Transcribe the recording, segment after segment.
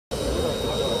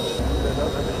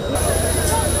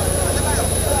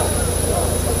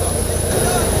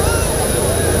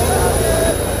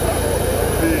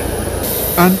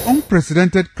An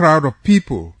unprecedented crowd of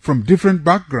people from different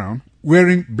backgrounds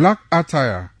wearing black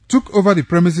attire took over the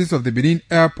premises of the Benin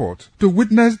airport to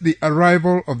witness the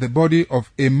arrival of the body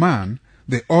of a man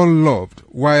they all loved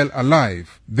while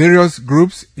alive. Various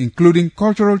groups, including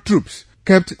cultural troops,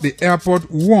 kept the airport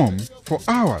warm for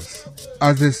hours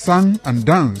as they sang and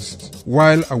danced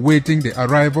while awaiting the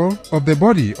arrival of the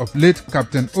body of late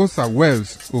Captain Hosa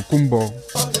Wells Okunbo.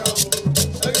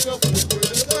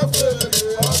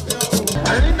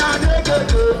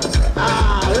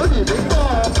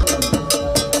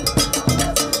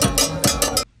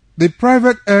 The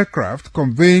private aircraft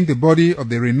conveying the body of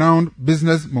the renowned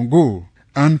business mogul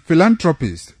and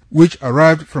philanthropist, which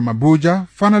arrived from Abuja,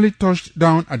 finally touched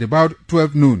down at about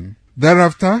 12 noon.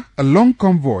 Thereafter, a long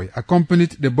convoy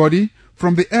accompanied the body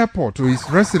from the airport to his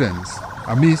residence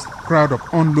amidst a crowd of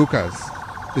onlookers.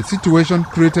 The situation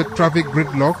created traffic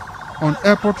gridlock on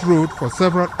Airport Road for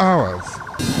several hours.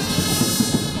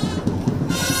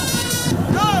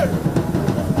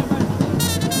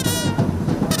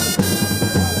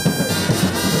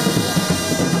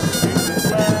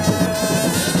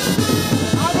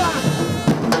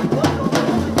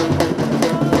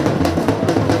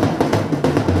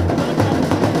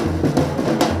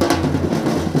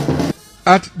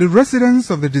 At the residence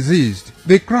of the deceased,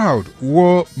 the crowd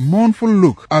wore mournful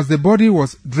look as the body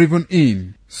was driven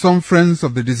in. Some friends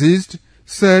of the deceased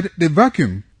said the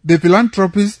vacuum the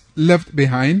philanthropist left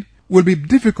behind will be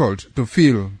difficult to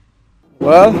fill.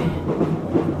 Well,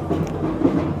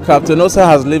 Captain Hosa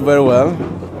has lived very well.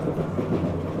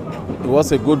 He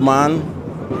was a good man.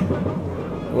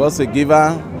 He was a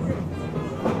giver.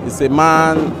 He's a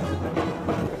man.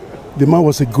 The man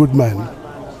was a good man.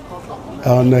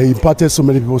 And he impacted so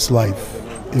many people's life,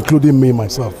 including me,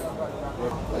 myself.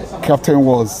 Captain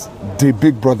was the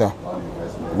big brother.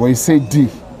 When you say D,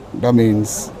 that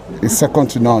means it's second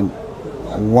to none,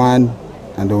 one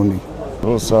and only.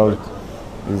 Also,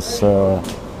 is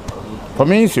for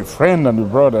me, he's a friend and a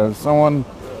brother, someone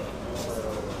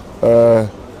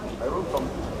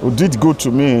who did good to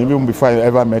me even before I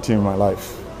ever met him in my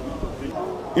life.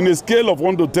 In a scale of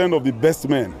 1 to 10 of the best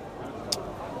men,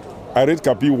 I rate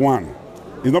Capi 1.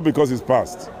 It's not because he's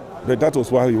passed, but that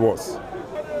was why he was.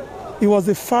 He was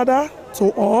a father to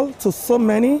all, to so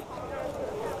many,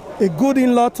 a good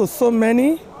in-law to so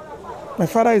many. My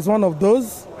father is one of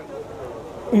those.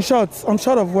 In short, I'm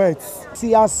short of words.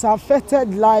 He has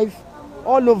affected life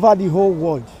all over the whole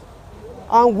world.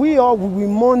 And we all will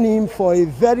mourn him for a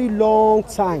very long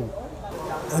time.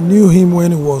 I knew him when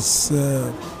he was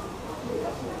a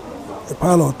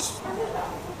pilot.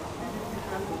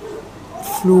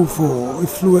 He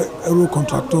flew aero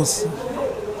contractors,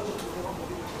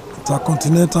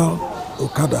 intercontinental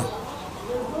Okada.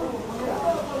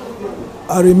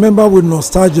 I remember with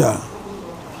nostalgia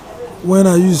when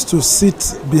I used to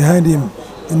sit behind him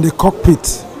in the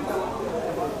cockpit,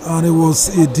 and it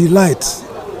was a delight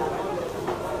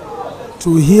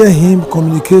to hear him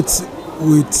communicate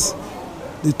with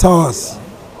the towers.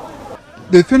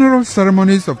 The funeral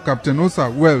ceremonies of Captain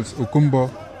Hosa Wells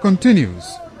Okunbo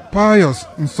continues. Pius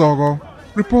Nsogo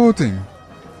reporting.